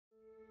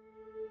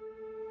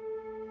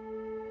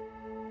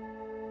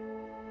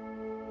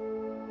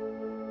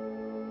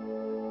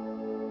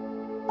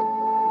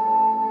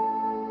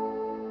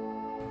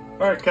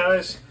Alright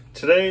guys,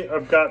 today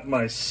I've got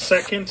my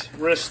second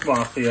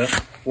Wrist-Mafia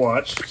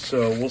watch,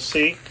 so we'll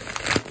see.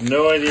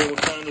 No idea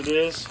what kind it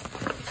is,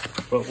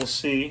 but we'll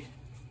see.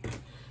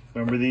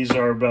 Remember, these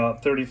are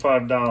about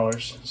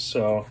 $35,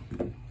 so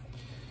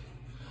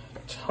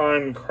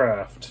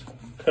Timecraft.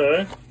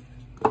 Okay.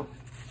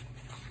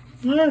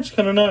 Yeah, it's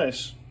kind of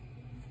nice.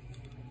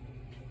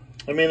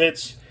 I mean,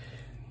 it's,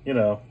 you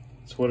know,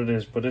 it's what it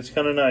is, but it's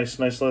kind of nice.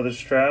 Nice leather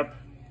strap.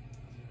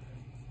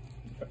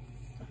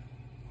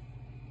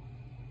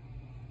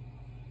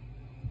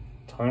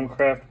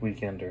 Timecraft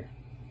Weekender.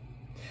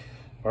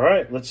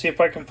 Alright, let's see if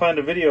I can find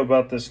a video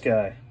about this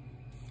guy.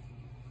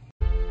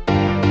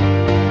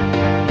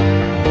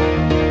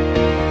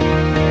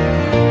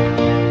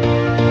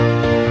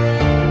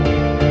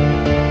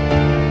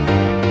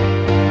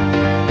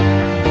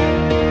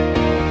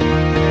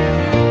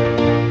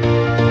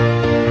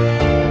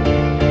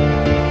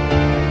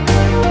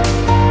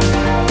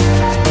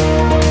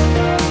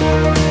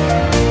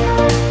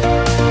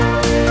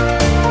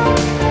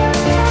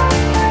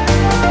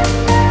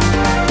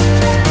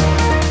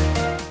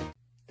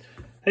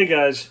 Hey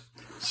guys,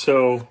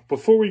 so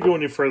before we go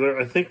any further,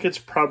 I think it's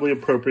probably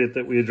appropriate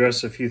that we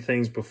address a few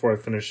things before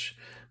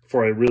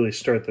I really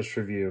start this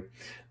review.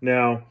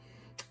 Now,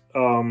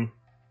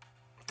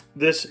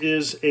 this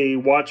is a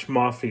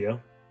Watch-Mafia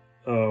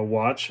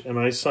watch, and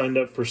I signed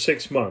up for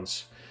 6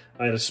 months.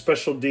 I had a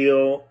special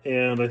deal,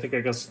 and I think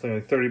I got something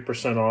like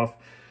 30% off.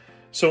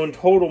 So in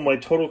total, my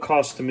total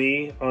cost to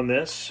me on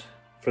this,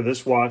 for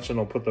this watch, and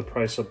I'll put the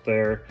price up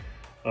there,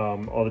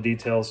 all the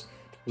details,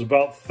 was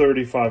about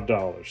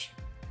 $35.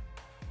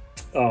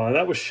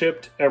 That was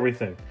shipped,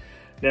 everything.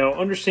 Now,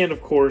 understand,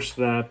 of course,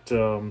 that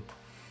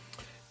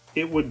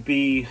it would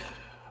be,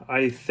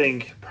 I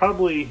think,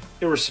 probably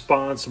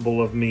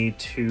irresponsible of me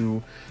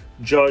to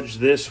judge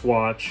this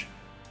watch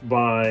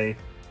by,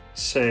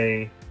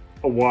 say,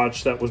 a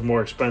watch that was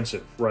more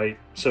expensive, right?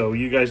 So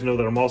you guys know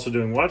that I'm also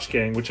doing Watch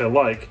Gang, which I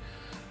like.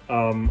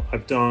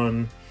 I've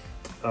done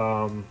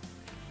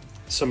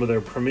some of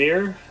their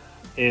Premier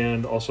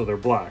and also their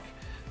Black.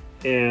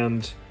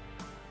 And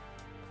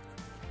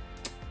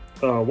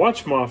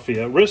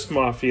Watch-Mafia,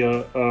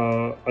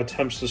 Wrist-Mafia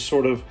attempts to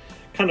sort of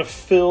kind of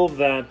fill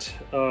that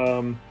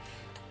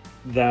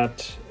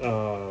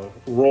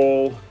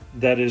role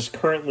that is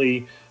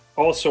currently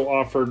also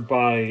offered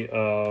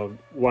by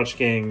Watch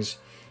Gang's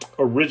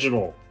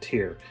original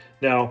tier.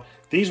 Now,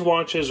 these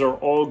watches are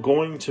all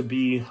going to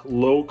be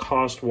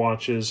low-cost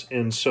watches,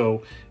 and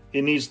so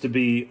it needs to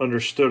be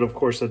understood, of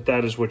course, that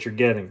that is what you're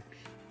getting.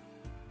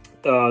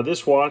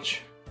 This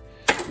watch,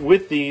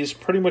 with these,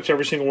 pretty much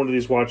every single one of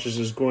these watches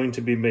is going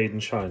to be made in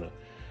China.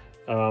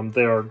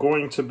 They are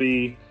going to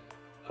be,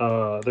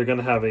 they're going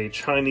to have a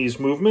Chinese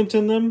movement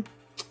in them,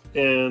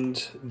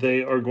 and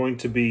they are going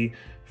to be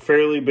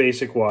fairly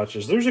basic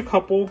watches. There's a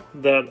couple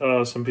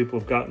that some people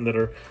have gotten that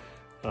are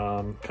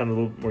kind of a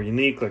little more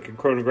unique, like a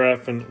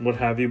chronograph and what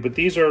have you. But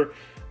these are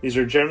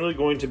generally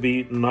going to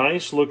be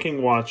nice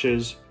looking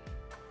watches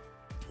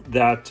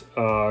that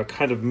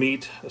kind of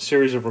meet a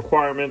series of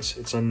requirements.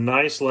 It's a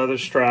nice leather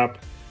strap.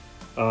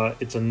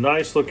 It's a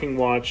nice looking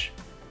watch,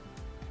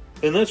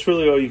 and that's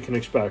really all you can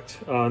expect,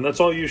 and that's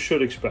all you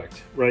should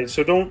expect, right?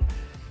 So don't,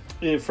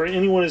 for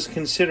anyone is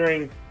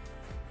considering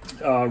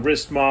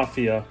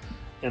Wrist-Mafia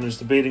and is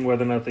debating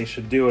whether or not they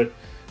should do it,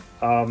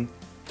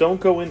 don't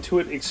go into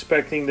it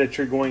expecting that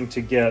you're going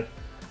to get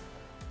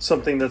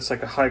something that's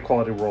like a high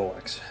quality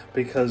Rolex,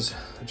 because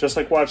just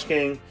like Watch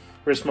Gang,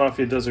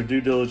 Wrist-Mafia does their due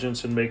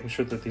diligence in making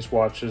sure that these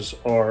watches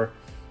are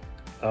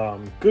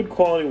good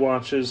quality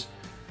watches,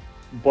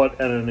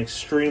 but at an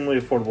extremely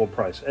affordable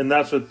price. And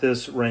that's what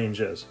this range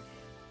is.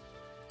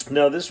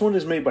 Now, this one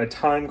is made by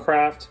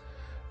Timecraft,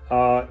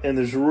 and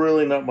there's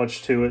really not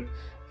much to it.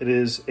 It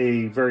is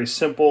a very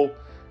simple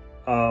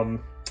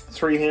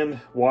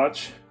three-hand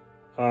watch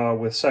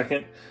with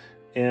second.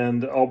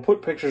 And I'll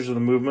put pictures of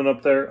the movement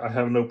up there. I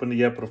haven't opened it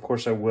yet, but of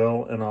course I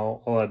will, and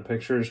I'll add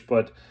pictures.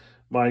 But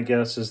my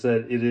guess is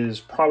that it is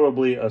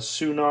probably a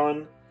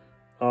Sunon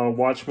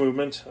watch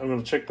movement. I'm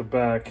going to check the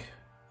back.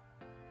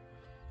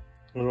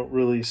 I don't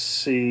really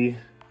see,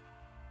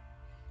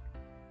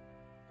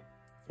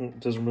 it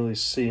doesn't really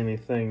see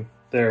anything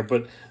there,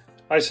 but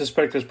I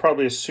suspect there's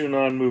probably a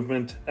Sunon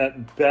movement,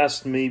 at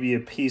best maybe a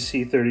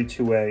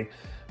PC32A,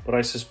 but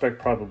I suspect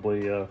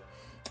probably a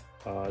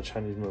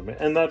Chinese movement,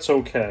 and that's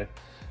okay.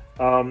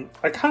 I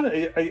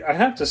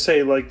have to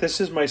say, like, this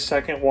is my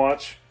second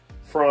watch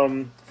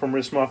from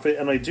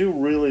Wrist-Mafia, and I do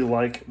really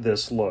like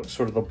this look,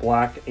 sort of the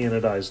black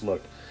anodized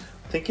look.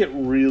 I think it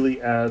really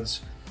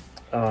adds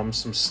some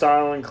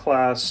style and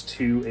class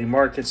to a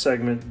market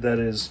segment that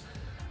is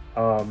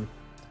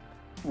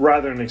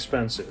rather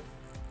inexpensive.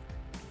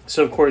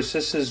 So of course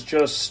this is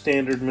just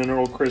standard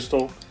mineral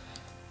crystal,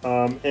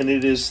 and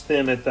it is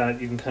thin at that.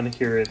 You can kind of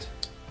hear it.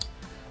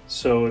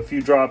 So if you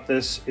drop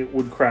this, it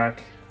would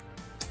crack,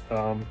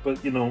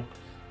 but you know,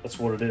 that's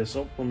what it is.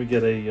 So let me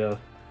get a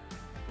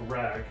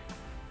rag.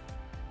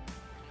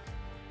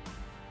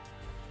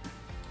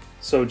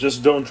 So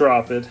just don't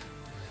drop it.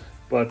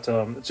 But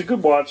it's a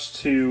good watch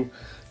to...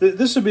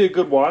 This would be a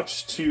good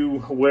watch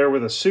to wear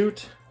with a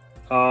suit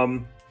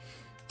or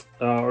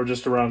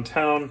just around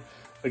town.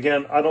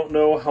 Again, I don't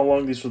know how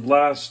long these would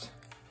last.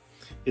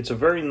 It's a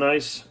very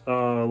nice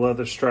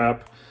leather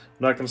strap. I'm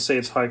not going to say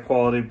it's high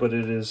quality, but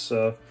it is.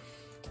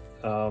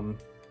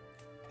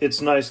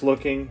 It's nice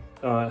looking.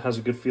 It has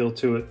a good feel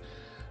to it.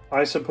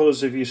 I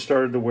suppose if you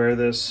started to wear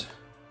this,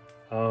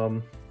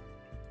 the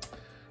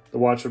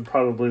watch would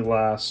probably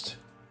last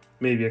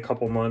maybe a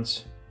couple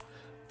months.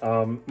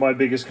 My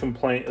biggest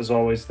complaint is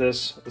always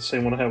this, the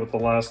same one I had with the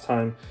last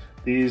time.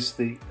 These,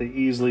 they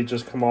easily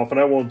just come off, and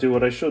I won't do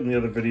it. I showed in the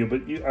other video,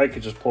 but I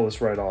could just pull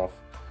this right off.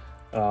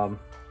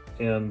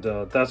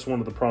 That's one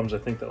of the problems I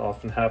think that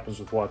often happens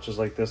with watches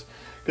like this,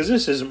 because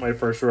this isn't my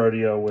first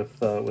rodeo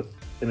with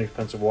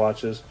inexpensive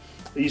watches.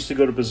 I used to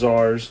go to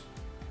bazaars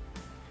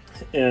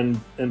and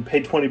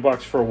pay 20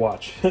 bucks for a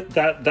watch.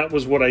 that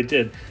was what I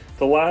did.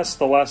 The last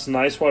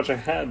nice watch I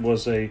had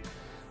was a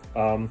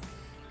God,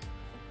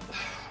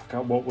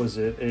 what was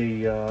it?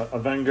 A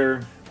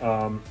Wenger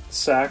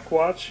sack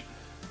watch,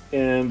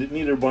 and it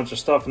needed a bunch of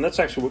stuff, and that's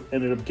actually what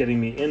ended up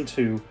getting me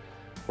into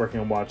working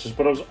on watches.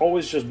 But I was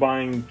always just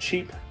buying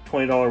cheap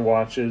 $20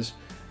 watches,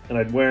 and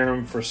I'd wear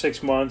them for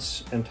 6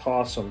 months and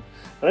toss them.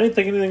 And I didn't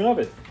think anything of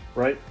it,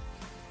 right?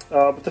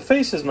 But the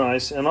face is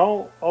nice, and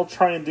I'll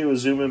try and do a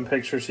zoom-in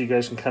picture so you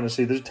guys can kind of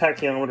see. There's a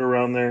tachyometer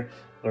around there.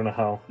 I don't know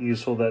how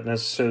useful that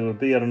necessarily would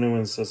be. I don't know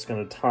when that's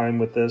going to time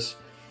with this.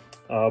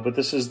 But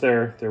this is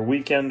their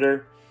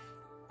weekender.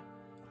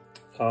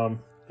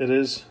 It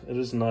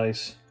is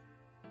nice.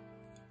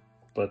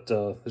 But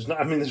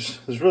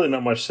there's really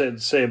not much to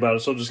say about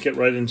it, so I'll just get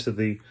right into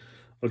the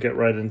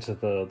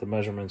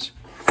measurements.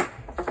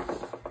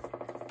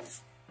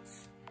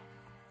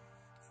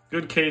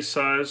 Good case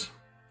size,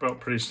 about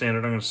pretty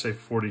standard. I'm going to say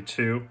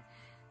 42.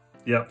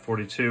 Yep,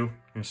 42. I'm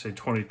going to say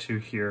 22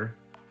 here.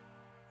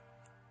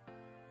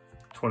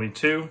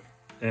 22,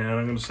 and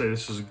I'm going to say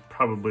this is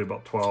probably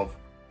about 12.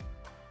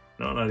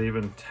 No, not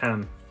even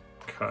 10.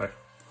 Okay.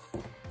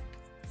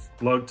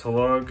 Lug to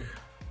lug.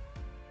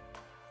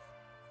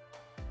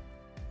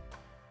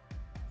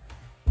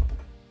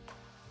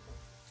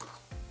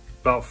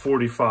 About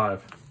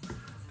 45,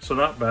 so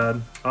not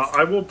bad.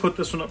 I will put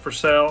this one up for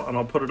sale, and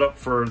I'll put it up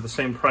for the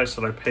same price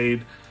that I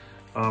paid.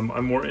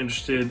 I'm more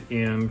interested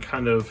in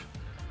kind of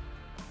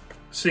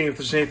seeing if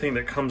there's anything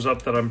that comes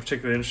up that I'm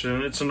particularly interested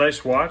in. It's a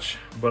nice watch,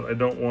 but I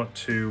don't want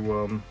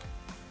to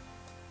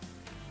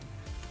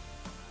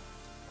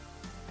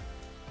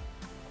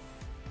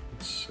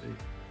let's see,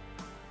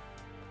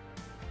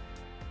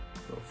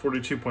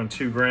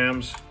 42.2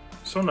 grams,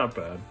 so not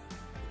bad.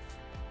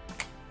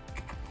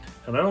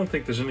 And I don't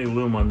think there's any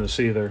lume on this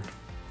either.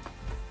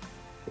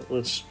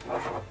 But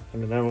I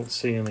don't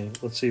see any.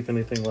 Let's see if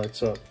anything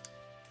lights up.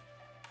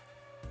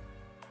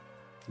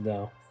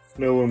 No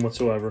lume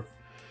whatsoever.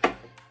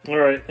 All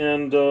right,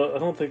 and I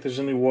don't think there's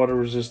any water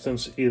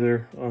resistance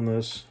either on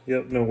this.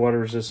 Yep, no water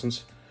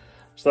resistance.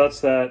 So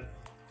that's that.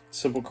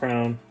 Simple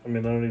crown. I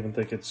don't even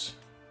think it's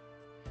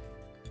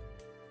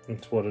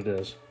what it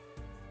is.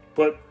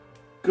 But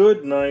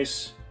good,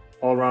 nice,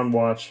 all-around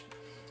watch.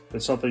 If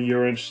it's something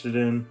you're interested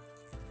in,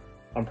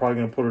 I'm probably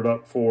going to put it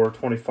up for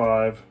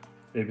 25,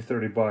 maybe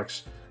 30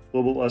 bucks. A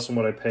little bit less than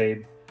what I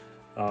paid.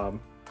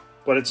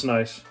 But it's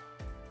nice.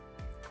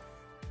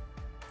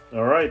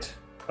 All right.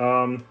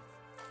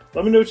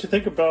 Let me know what you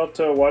think about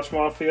Watch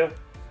Mafia.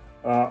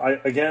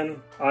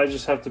 I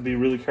just have to be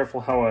really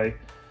careful how I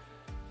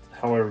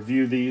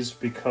review these,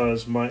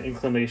 because my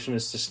inclination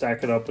is to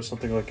stack it up with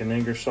something like an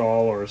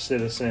Ingersoll or a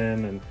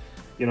Citizen, and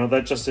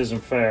that just isn't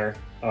fair.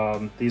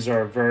 These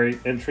are very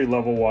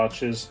entry-level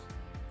watches.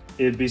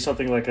 It'd be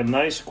something like a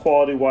nice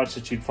quality watch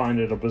that you'd find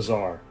at a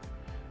bazaar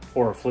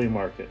or a flea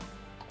market.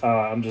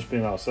 I'm just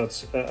being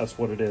honest. That's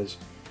what it is,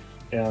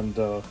 and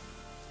I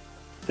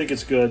think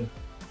it's good.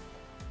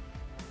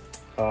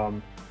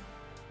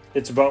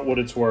 It's about what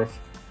it's worth.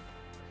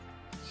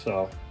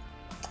 So,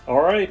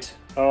 all right.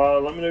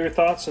 Let me know your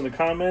thoughts in the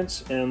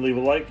comments, and leave a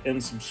like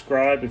and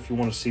subscribe if you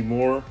want to see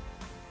more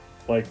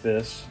like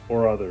this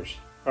or others.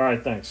 All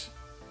right, thanks.